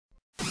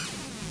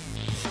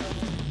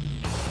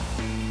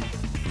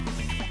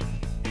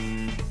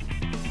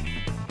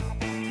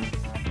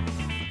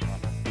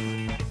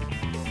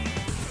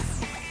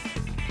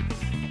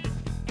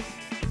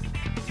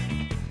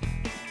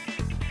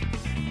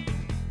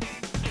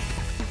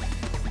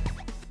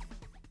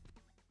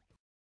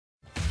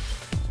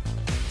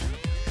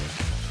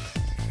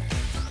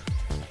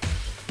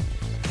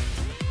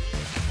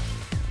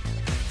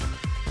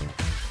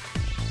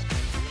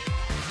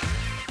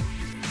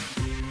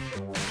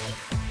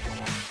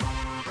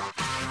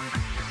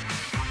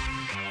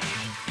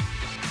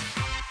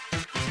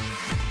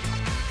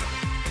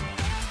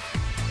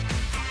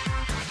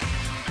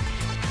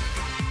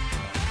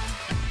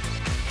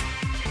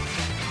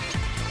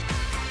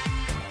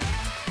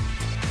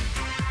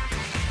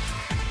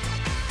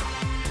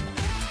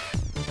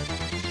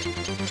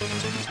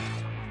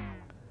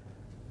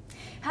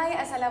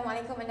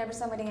Assalamualaikum, anda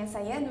bersama dengan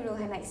saya Nurul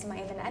Hana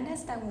Ismail dan anda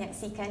sedang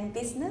menyaksikan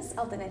Bisnes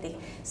Alternatif.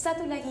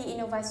 Satu lagi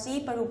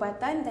inovasi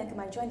perubatan dan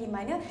kemajuan di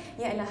mana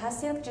ia adalah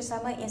hasil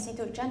kerjasama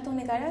Institut Jantung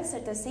Negara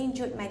serta St.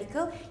 Jude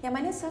Medical yang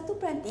mana satu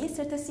peranti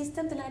serta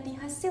sistem telah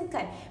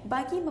dihasilkan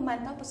bagi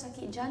memantau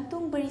pesakit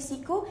jantung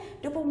berisiko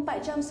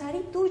 24 jam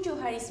sehari, 7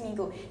 hari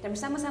seminggu. Dan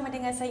bersama-sama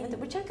dengan saya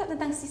untuk bercakap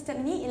tentang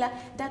sistem ini ialah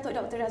Datuk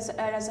Dr.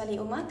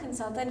 Razali Umar,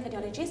 konsultan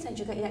kardiologis dan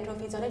juga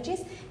elektrofisiologis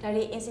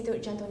dari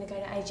Institut Jantung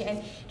Negara IJN.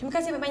 Terima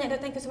kasih banyak, Dr.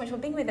 Thank you so much for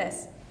being with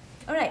us.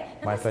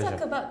 Alright, now let's talk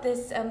about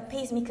this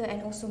pacemaker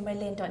and also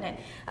Merlin.net.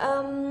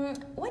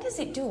 What does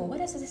it do? What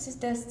does the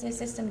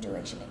system do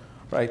actually?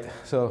 Right,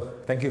 so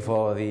thank you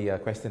for the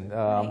question.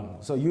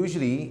 So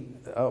usually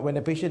when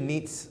a patient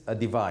needs a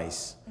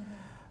device,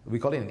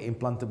 we call it an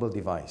implantable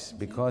device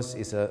because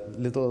it's a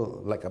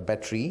little like a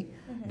battery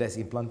that's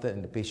implanted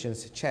in the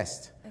patient's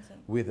chest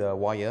with a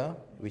wire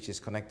which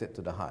is connected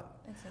to the heart.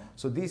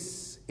 So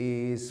this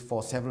is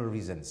for several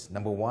reasons.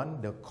 Number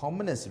one, the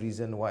commonest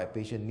reason why a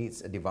patient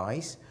needs a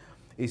device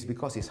is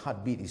because his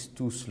heartbeat is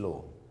too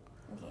slow.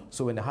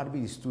 So when the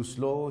heartbeat is too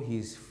slow,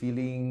 he's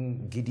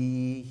feeling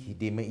giddy,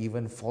 they may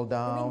even fall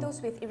down. You mean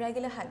those with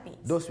irregular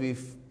heartbeats? Those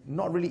with,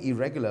 not really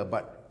irregular,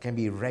 but can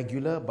be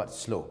regular but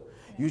slow.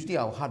 Usually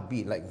our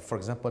heartbeat, like for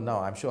example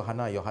now, I'm sure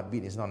Hannah, your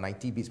heartbeat is now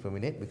 90 beats per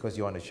minute because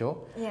you're on the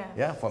show.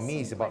 Yeah, for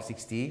me it's about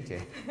 60.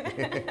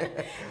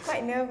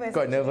 Quite nervous.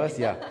 Quite nervous,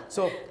 yeah.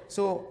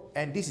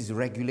 And this is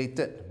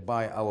regulated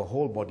by our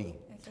whole body.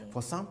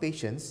 For some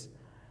patients,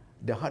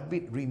 the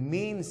heartbeat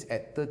remains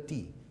at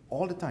 30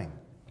 all the time.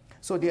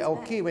 So they are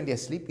okay when they're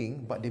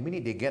sleeping, but the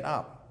minute they get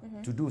up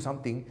to do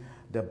something,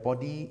 the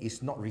body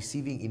is not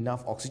receiving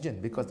enough oxygen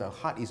because the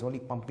heart is only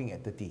pumping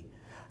at 30.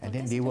 And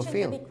then they will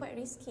fail. Can be quite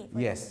risky.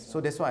 Yes, so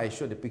that's why I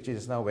showed the picture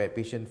just now where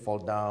patient fall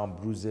down,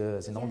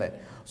 bruises and all that.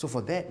 So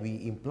for that,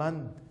 we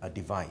implant a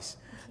device.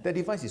 The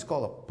device is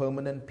called a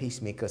permanent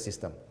pacemaker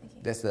system.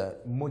 That's the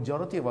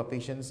majority of our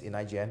patients in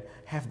IGN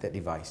have that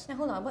device. Now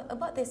hold on,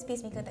 about this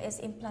pacemaker that is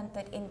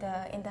implanted in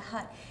the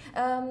heart,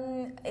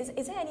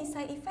 is there any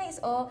side effects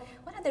or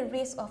what are the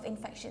risks of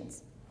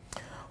infections?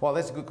 Well,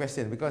 that's a good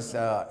question because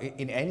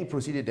in any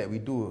procedure that we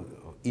do,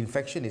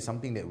 infection is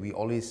something that we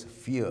always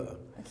fear.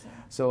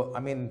 So, I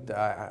mean,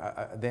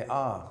 there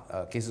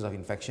are cases of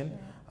infection,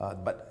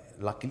 but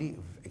luckily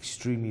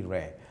extremely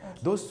rare.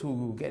 Those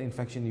who get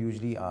infection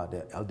usually are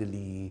the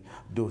elderly,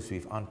 those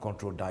with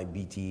uncontrolled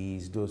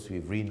diabetes, those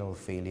with renal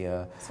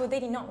failure. So they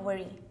need not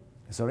worry?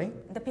 Sorry?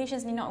 The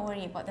patients need not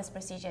worry about this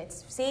procedure.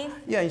 It's safe?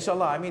 Yeah,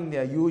 inshallah. I mean,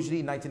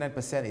 usually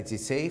 99% it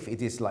is safe.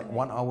 It is like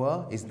 1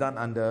 hour. It's done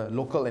under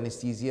local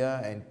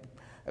anesthesia and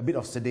a bit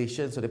of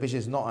sedation, so the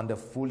patient is not under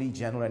fully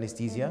general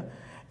anesthesia.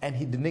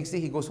 And the next day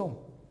he goes home.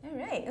 All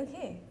right,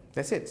 okay.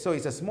 That's it. So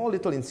it's a small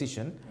little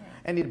incision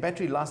and the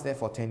battery lasts there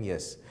for 10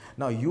 years.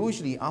 Now,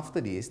 usually after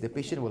this, the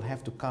patient will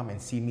have to come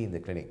and see me in the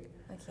clinic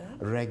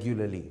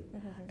regularly.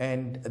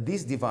 And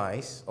this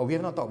device, we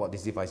have not talked about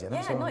this device yet.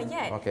 Yeah, so, not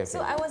yet. Okay. So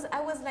I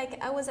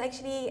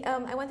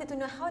wanted to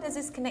know, how does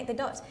this connect the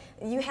dots?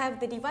 You have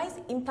the device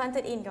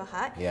implanted in your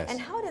heart, and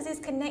how does this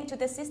connect to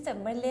the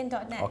system,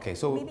 Merlin.net? Okay,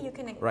 so maybe you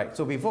connect. Right.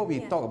 So before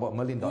we talk about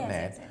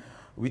Merlin.net,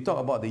 we talk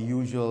about the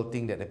usual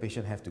thing that the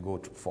patient have to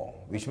go for,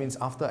 which means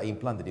after I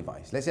implant the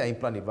device. Let's say I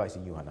implant the device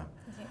in you, Hannah.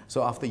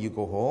 So after you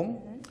go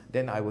home,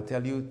 then I will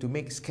tell you to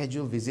make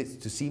scheduled visits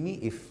to see me.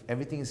 If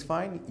everything is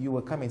fine, you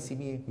will come and see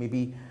me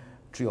maybe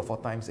 3 or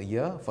 4 times a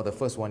year for the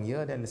first 1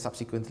 year, then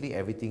subsequently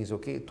everything is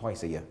okay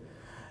twice a year.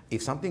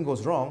 If something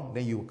goes wrong,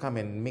 then you come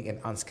and make an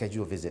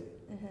unscheduled visit.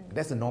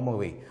 That's the normal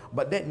way.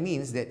 But that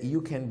means that you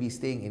can be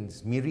staying in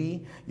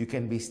Miri, you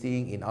can be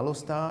staying in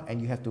Alostar,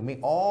 and you have to make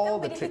all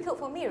the trips. That would be difficult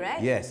for me,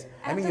 right? Yes.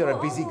 I mean, you're a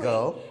busy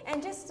girl.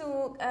 And just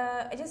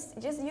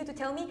you to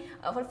tell me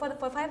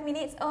for 5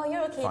 minutes, oh,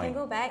 you're okay, Fine. you can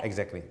go back.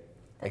 Exactly.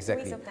 That's a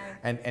waste of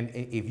time. And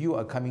if you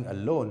are coming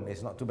alone,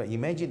 it's not too bad.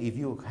 Imagine if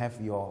you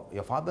have your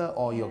father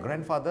or your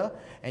grandfather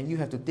and you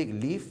have to take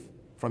leave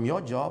from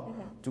your job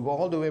to go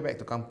all the way back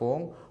to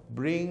Kampong,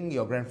 bring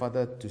your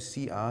grandfather to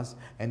see us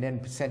and then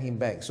send him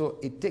back. So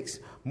it takes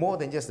more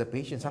than just the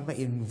patient. Sometimes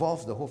it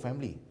involves the whole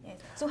family.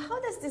 So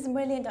how does this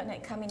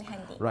Merlin.net come in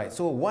handy? Right.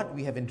 So what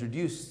we have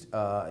introduced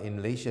in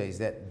Malaysia is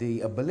that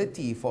the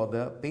ability for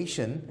the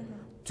patient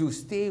to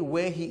stay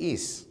where he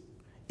is.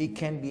 It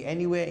can be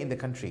anywhere in the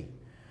country.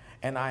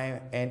 And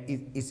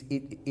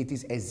it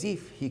is as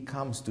if he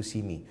comes to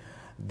see me.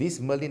 This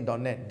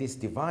Merlin.net, this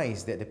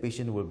device that the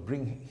patient will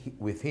bring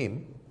with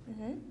him,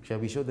 shall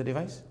we show the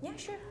device? Yeah,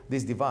 sure.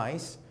 This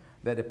device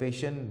that the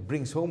patient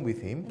brings home with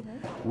him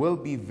will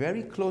be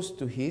very close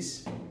to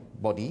his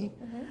body.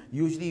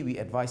 Usually we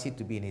advise it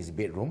to be in his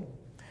bedroom.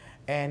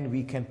 And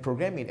we can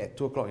program it at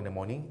 2 o'clock in the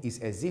morning. It's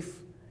as if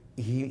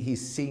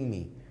he's seeing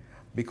me.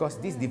 Because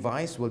this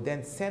device will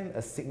then send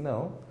a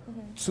signal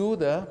to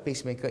the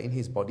pacemaker in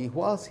his body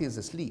whilst he's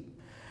asleep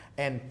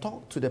and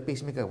talk to the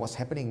pacemaker. What's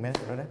happening, man,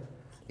 brother?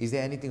 Is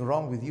there anything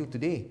wrong with you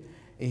today?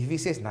 If he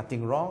says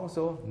nothing wrong,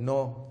 so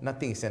no,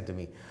 nothing is sent to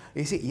me.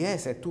 He said,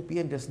 yes, at 2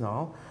 p.m. just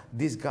now,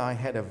 this guy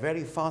had a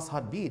very fast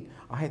heartbeat.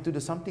 I had to do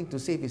something to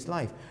save his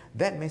life.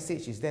 That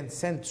message is then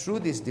sent through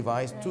this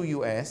device to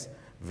US,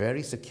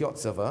 very secured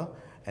server,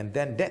 and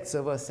then that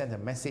server sent a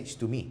message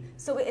to me.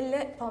 So we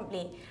alert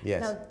promptly.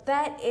 Yes. Now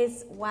that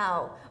is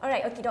wow.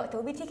 Alright, okay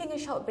doctor, we'll be taking a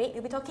short break.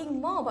 We'll be talking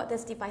more about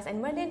this device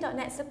and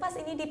Merlin.net selepas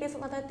ini di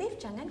Bisnes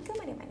Alternatif. Jangan ke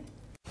mana-mana.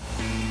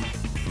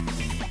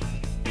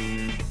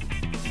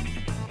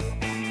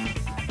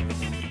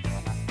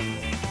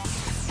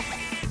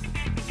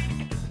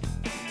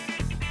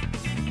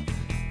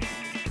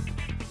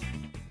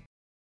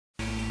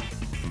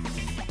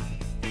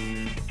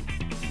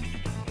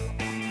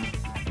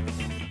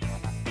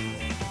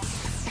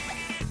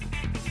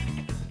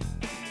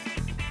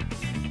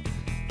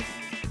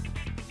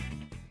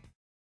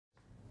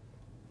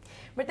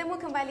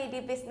 Bertemu kembali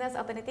di Bisnes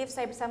Alternatif,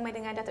 saya bersama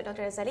dengan Datuk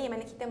Dr. Razali yang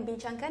mana kita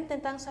membincangkan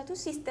tentang suatu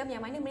sistem yang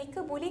mana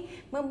mereka boleh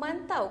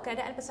memantau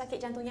keadaan pesakit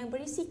jantung yang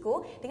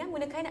berisiko dengan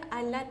menggunakan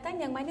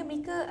alatan yang mana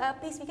mereka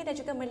pacemaker dan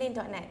juga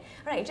Merlin.net.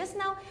 Alright, just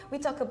now we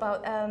talk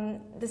about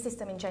the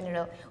system in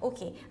general.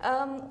 Okay,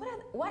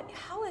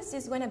 how is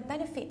this going to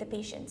benefit the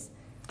patients?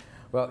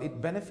 Well,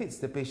 it benefits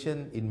the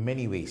patient in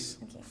many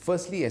ways. Okay.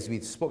 Firstly, as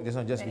we spoke just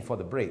now,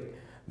 before the break,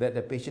 that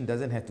the patient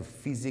doesn't have to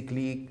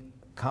physically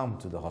come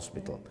to the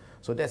hospital.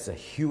 So that's a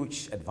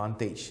huge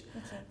advantage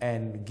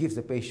and gives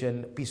the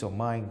patient peace of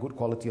mind, good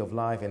quality of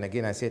life. And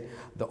again, I said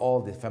all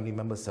the family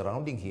members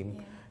surrounding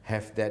him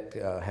have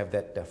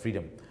that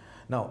freedom.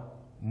 Now,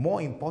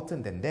 more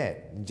important than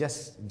that,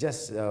 just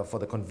for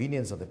the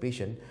convenience of the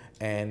patient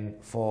and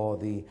for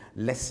the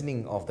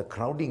lessening of the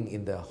crowding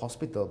in the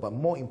hospital, but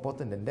more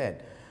important than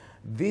that,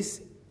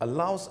 this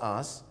allows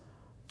us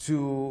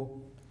to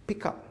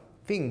pick up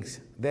things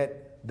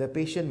that the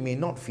patient may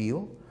not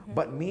feel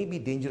but may be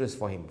dangerous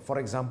for him. For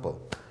example,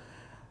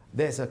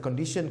 there's a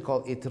condition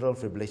called atrial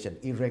fibrillation,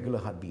 irregular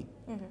heartbeat,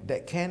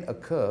 that can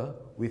occur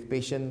with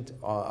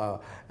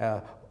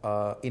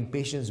in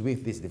patients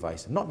with this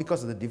device. Not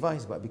because of the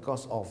device, but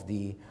because of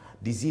the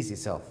disease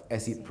itself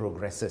as it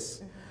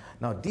progresses.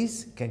 Now,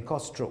 this can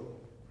cause stroke.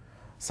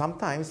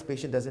 Sometimes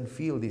patient doesn't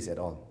feel this at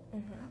all.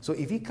 So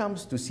if he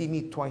comes to see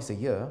me twice a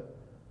year,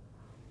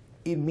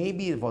 it may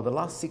be for the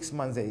last 6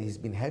 months that he's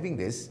been having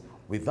this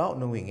without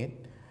knowing it,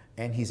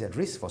 and he's at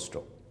risk for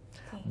stroke.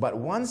 But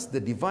once the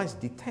device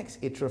detects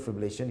atrial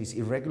fibrillation, his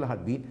irregular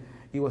heartbeat,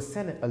 it will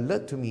send an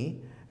alert to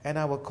me, and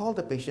I will call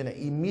the patient and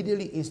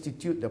immediately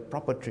institute the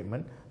proper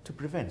treatment to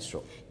prevent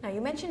stroke. Now, you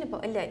mentioned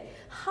about alert.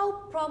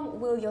 How prompt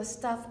will your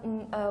staff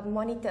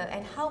monitor,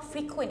 and how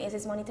frequent is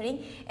this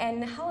monitoring,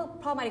 and how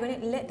prompt are you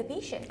going to alert the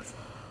patients?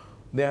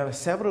 There are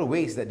several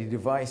ways that the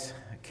device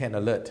can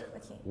alert.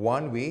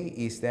 One way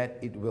is that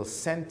it will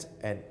send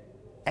an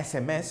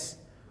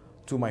SMS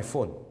to my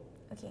phone.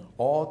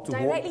 Or to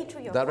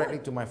directly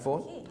to my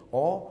phone,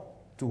 or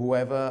to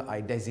whoever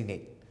I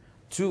designate.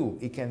 2,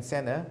 it can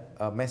send a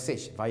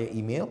message via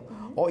email,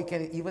 or it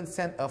can even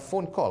send a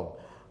phone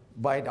call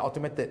by the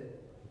automated.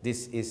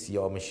 This is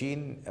your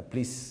machine,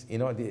 please,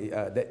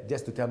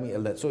 just to tell me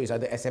alert. So it's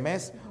either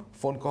SMS,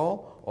 phone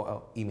call,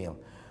 or email.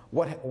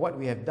 What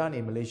we have done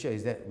in Malaysia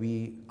is that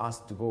we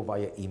ask to go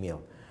via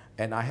email.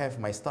 And I have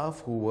my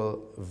staff who will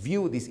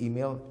view this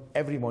email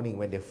every morning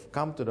when they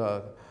come to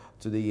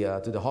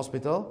the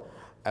hospital.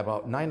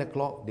 About 9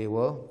 o'clock, they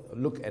will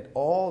look at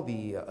all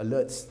the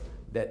alerts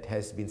that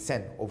has been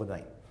sent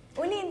overnight.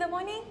 Only in the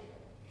morning?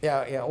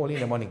 Yeah, only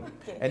in the morning.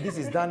 And this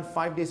is done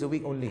 5 days a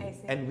week only.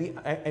 And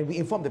we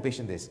inform the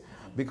patient this.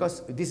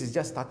 Because this is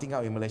just starting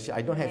out in Malaysia.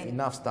 I don't have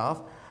enough staff.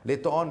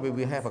 Later on, we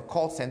will have a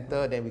call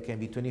center, then we can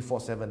be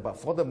 24/7.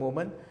 But for the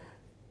moment,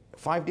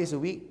 5 days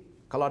a week,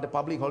 kalau ada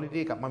public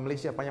holiday kat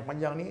Malaysia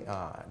panjang-panjang ni,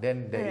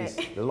 then there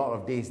is a lot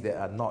of days that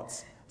are not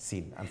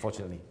seen,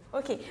 unfortunately.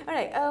 Okay, all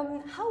right.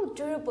 How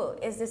durable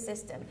is this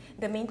system?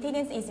 The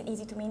maintenance is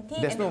easy to maintain,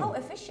 how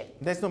efficient?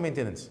 There's no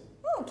maintenance.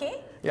 Oh,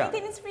 okay. Yeah.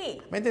 Maintenance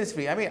free. Maintenance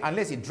free. I mean,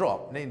 unless it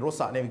drop, then it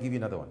rosak, then we give you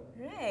another one.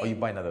 Right. Or you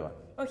buy another one.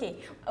 Okay.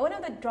 One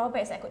of the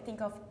drawbacks I could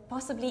think of,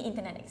 possibly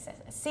internet access.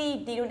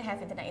 Say they don't have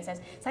internet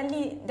access.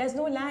 Suddenly, there's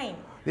no line.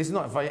 This is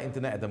not via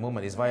internet at the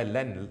moment. It's via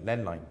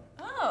landline.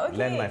 Oh, okay.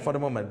 Landline for the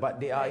moment. But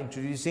they are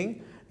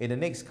introducing in the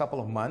next couple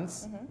of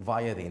months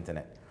via the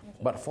internet.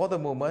 But for the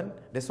moment,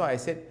 that's why I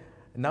said,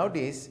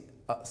 nowadays,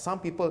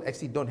 some people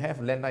actually don't have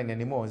landline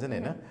anymore, isn't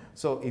it?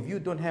 So if you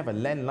don't have a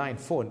landline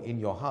phone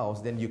in your house,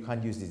 then you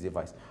can't use this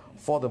device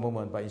for the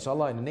moment. But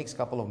inshallah, in the next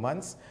couple of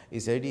months,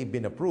 it's already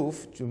been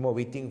approved. We're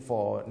waiting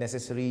for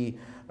necessary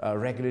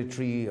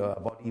regulatory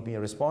body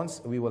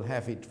response. We will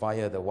have it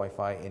via the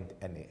Wi-Fi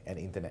and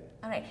internet.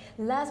 All right.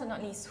 Last but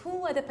not least,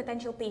 who are the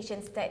potential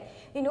patients that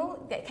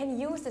that can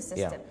use the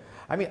system?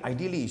 I mean,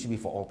 ideally, it should be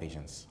for all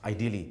patients.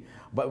 Ideally,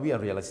 but we are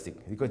realistic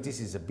because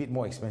this is a bit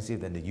more expensive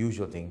than the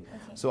usual thing.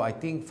 So I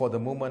think for the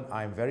moment,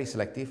 I'm very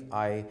selective.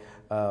 I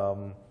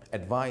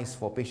advise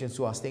for patients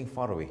who are staying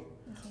far away,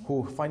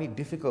 who find it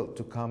difficult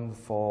to come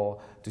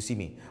to see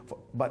me.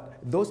 But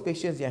those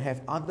patients that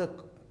have other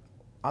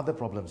other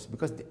problems,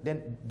 because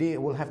then they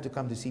will have to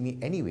come to see me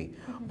anyway.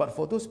 But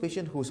for those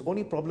patients whose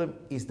only problem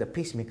is the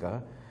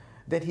pacemaker,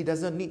 then he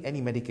doesn't need any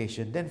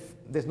medication, then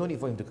there's no need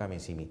for him to come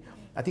and see me.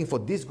 I think for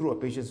this group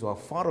of patients who are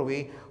far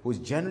away, who's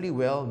generally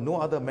well, no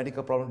other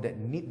medical problem that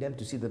need them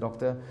to see the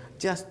doctor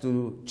just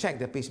to check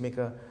their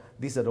pacemaker,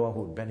 these are the ones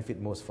who would benefit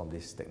most from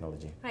this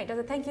technology. Right,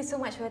 Doctor, thank you so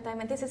much for your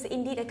time. And this is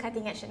indeed a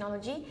cutting-edge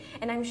technology,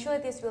 and I'm sure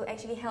this will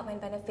actually help and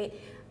benefit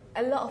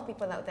a lot of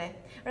people out there.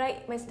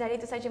 Right,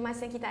 dari itu saja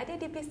masa yang kita ada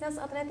di Bisnes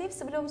Alternatif.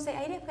 Sebelum saya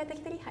akhiri, apa kata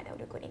kita lihat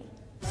audio kod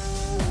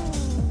ini.